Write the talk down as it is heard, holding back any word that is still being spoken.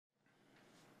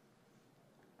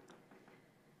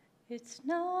It's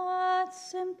not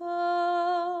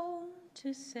simple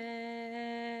to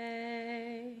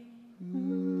say.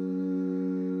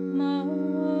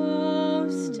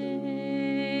 Most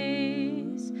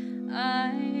days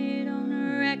I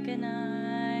don't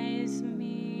recognize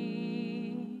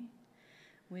me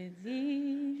with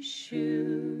these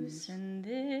shoes and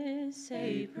this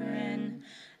apron.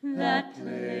 That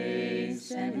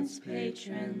place and its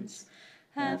patrons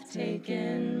have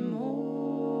taken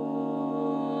more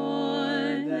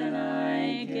than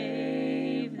I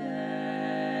gave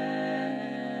them.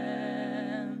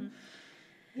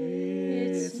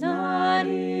 It's not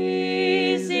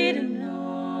easy to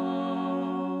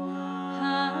know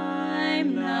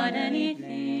I'm not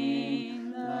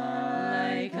anything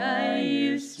like I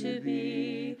used to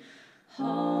be,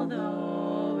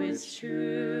 although it's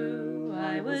true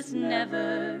I was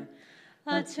never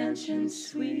attention's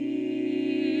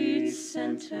sweet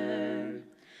center.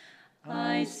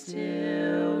 I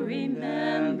still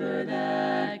remember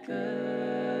that girl.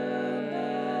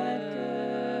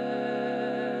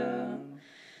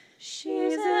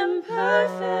 She's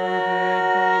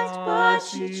imperfect, but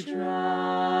she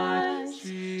tries.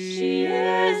 She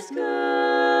is good,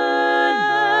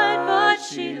 but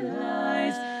she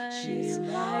lies. She is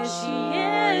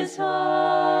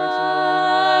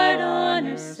hard on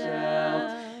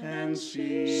herself, and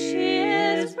she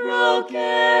is broken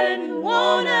and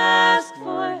won't ask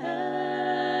for help.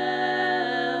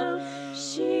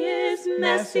 She is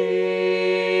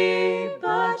messy,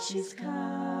 but she's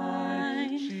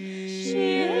kind.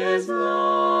 She is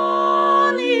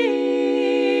lonely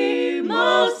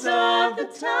most of the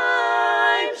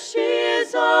time. She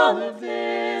is all of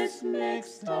this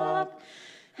mixed up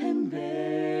and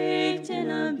baked in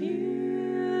a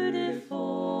beautiful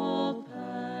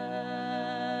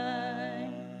pie.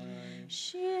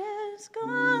 She is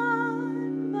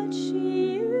gone, but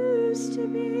she used to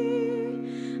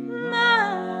be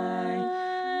mine.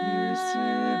 Used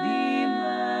to be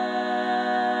mine.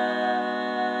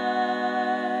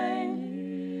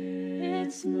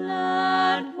 It's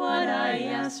not what I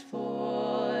asked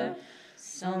for.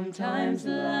 Sometimes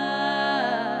life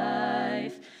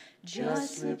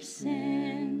just slips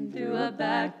in through a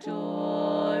back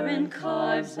door and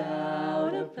carves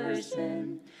out a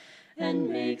person and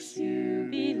makes you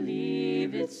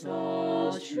believe it's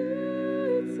all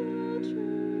true. It's all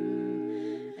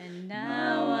true. And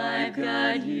now I've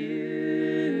got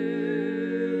you.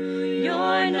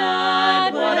 You're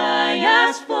not what I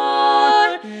asked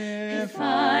for. If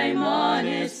I'm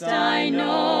honest, I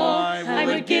know I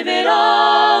would give it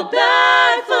all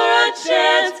back for a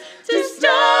chance to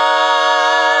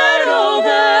start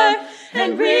over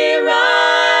and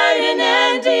rewrite an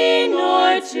ending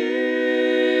or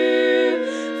two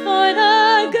for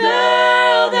the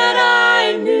girl that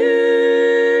I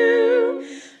knew,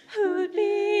 who'd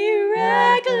be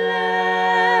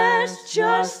reckless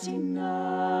just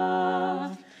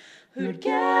enough, who'd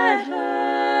get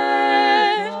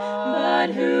hurt,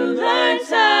 but who learns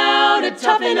how to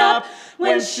toughen up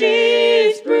when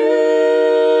she's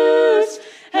bruised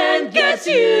and gets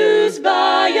used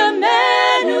by a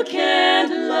man who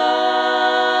can't love.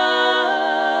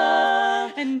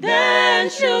 And then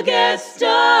she'll get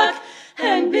stuck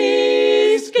and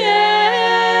be scared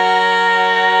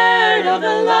of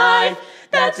the life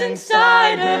that's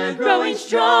inside her, growing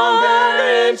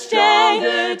stronger each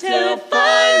day, till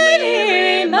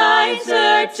finally reminds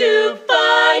her to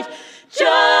fight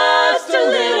just a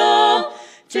little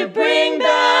to bring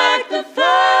back the fire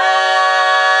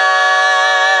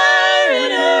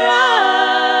in her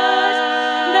eyes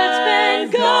that's been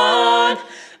gone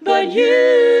but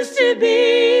used to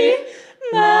be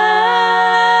mine.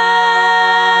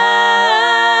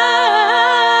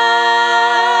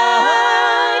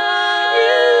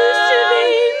 Used to be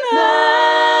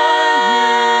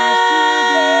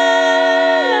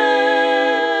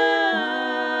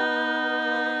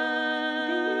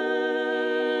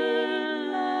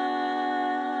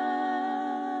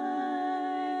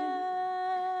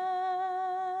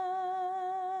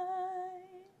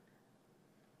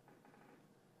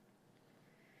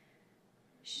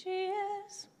She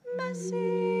is messy,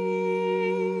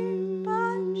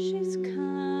 but she's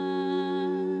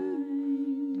kind.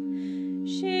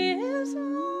 She is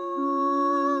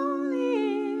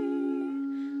lonely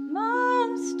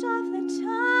most of the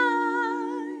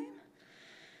time.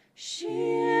 She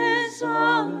is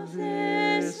all of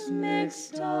this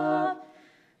mixed up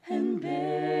and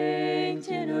baked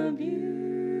in a beautiful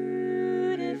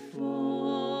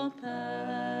pie.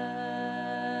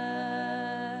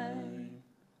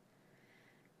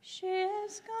 She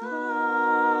is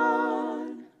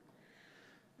gone,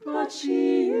 but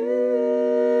she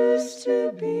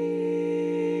to be.